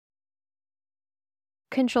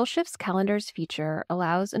Control Shift's Calendars feature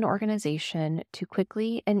allows an organization to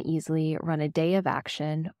quickly and easily run a day of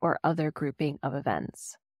action or other grouping of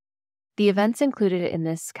events. The events included in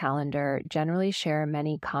this calendar generally share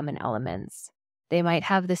many common elements. They might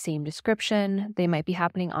have the same description, they might be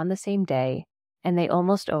happening on the same day, and they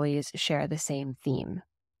almost always share the same theme.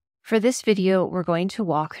 For this video, we're going to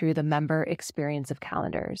walk through the member experience of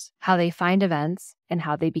calendars, how they find events, and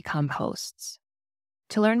how they become hosts.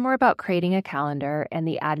 To learn more about creating a calendar and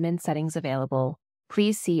the admin settings available,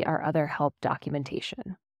 please see our other help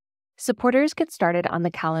documentation. Supporters get started on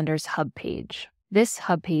the calendar's hub page. This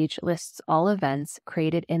hub page lists all events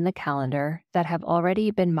created in the calendar that have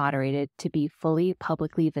already been moderated to be fully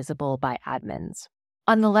publicly visible by admins.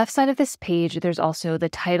 On the left side of this page, there's also the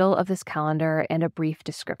title of this calendar and a brief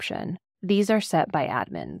description. These are set by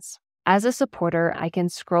admins. As a supporter, I can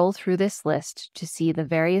scroll through this list to see the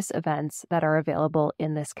various events that are available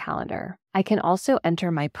in this calendar. I can also enter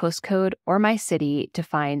my postcode or my city to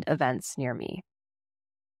find events near me.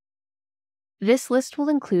 This list will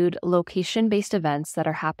include location-based events that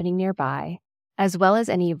are happening nearby, as well as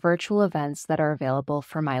any virtual events that are available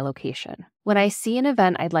for my location. When I see an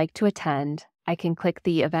event I'd like to attend, I can click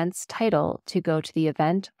the event's title to go to the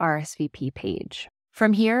event RSVP page.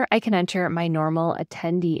 From here, I can enter my normal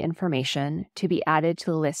attendee information to be added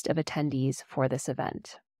to the list of attendees for this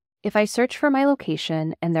event. If I search for my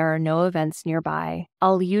location and there are no events nearby,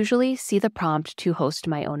 I'll usually see the prompt to host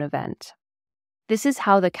my own event. This is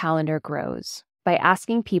how the calendar grows, by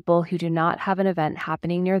asking people who do not have an event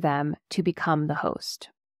happening near them to become the host.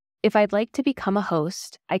 If I'd like to become a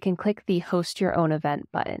host, I can click the Host Your Own Event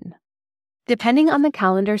button. Depending on the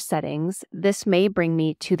calendar settings, this may bring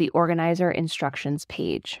me to the Organiser Instructions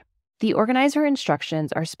page. The Organiser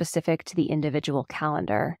Instructions are specific to the individual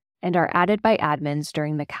calendar and are added by admins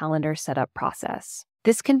during the calendar setup process.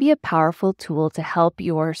 This can be a powerful tool to help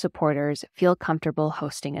your supporters feel comfortable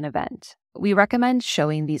hosting an event. We recommend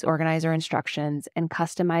showing these Organiser Instructions and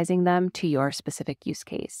customizing them to your specific use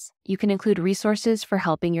case. You can include resources for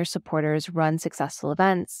helping your supporters run successful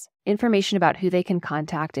events, information about who they can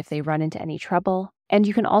contact if they run into any trouble, and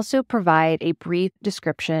you can also provide a brief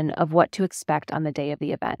description of what to expect on the day of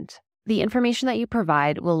the event. The information that you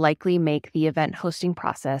provide will likely make the event hosting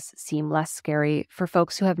process seem less scary for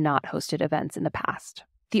folks who have not hosted events in the past.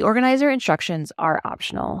 The Organiser Instructions are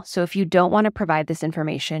optional, so if you don't want to provide this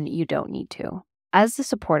information, you don't need to. As the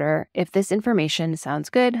supporter, if this information sounds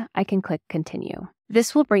good, I can click Continue.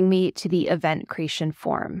 This will bring me to the event creation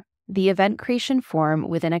form. The event creation form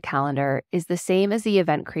within a calendar is the same as the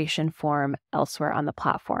event creation form elsewhere on the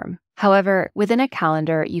platform. However, within a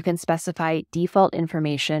calendar, you can specify default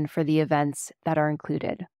information for the events that are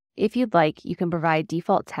included. If you'd like, you can provide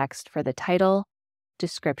default text for the title,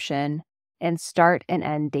 description, and start and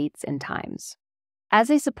end dates and times. As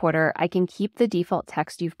a supporter, I can keep the default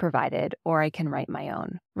text you've provided, or I can write my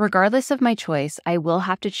own. Regardless of my choice, I will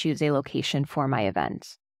have to choose a location for my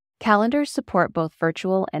event. Calendars support both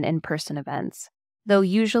virtual and in-person events, though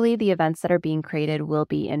usually the events that are being created will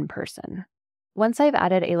be in person. Once I've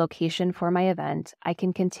added a location for my event, I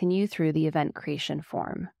can continue through the event creation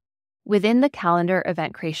form. Within the calendar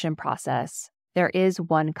event creation process, there is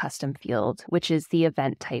one custom field, which is the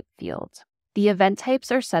event type field. The event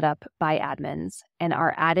types are set up by admins and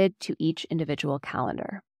are added to each individual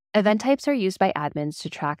calendar. Event types are used by admins to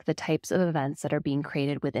track the types of events that are being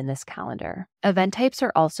created within this calendar. Event types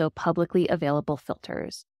are also publicly available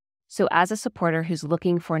filters. So as a supporter who's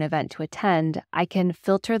looking for an event to attend, I can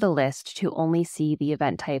filter the list to only see the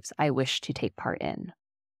event types I wish to take part in.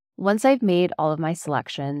 Once I've made all of my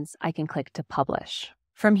selections, I can click to publish.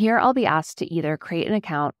 From here, I'll be asked to either create an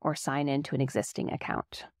account or sign into an existing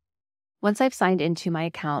account. Once I've signed into my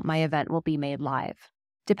account, my event will be made live.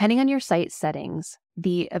 Depending on your site settings,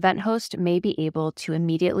 the event host may be able to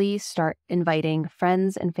immediately start inviting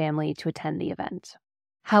friends and family to attend the event.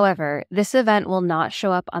 However, this event will not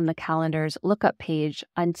show up on the calendar's lookup page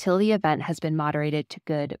until the event has been moderated to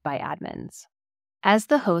good by admins. As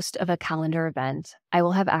the host of a calendar event, I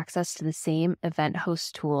will have access to the same event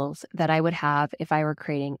host tools that I would have if I were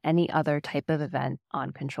creating any other type of event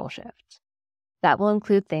on Control Shift. That will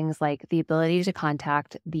include things like the ability to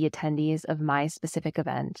contact the attendees of my specific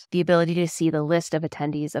event, the ability to see the list of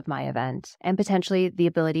attendees of my event, and potentially the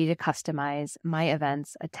ability to customize my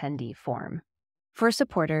event's attendee form. For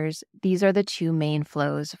supporters, these are the two main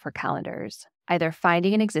flows for calendars, either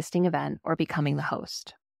finding an existing event or becoming the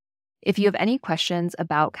host. If you have any questions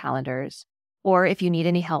about calendars, or if you need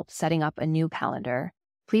any help setting up a new calendar,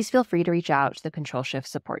 please feel free to reach out to the Control Shift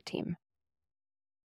support team.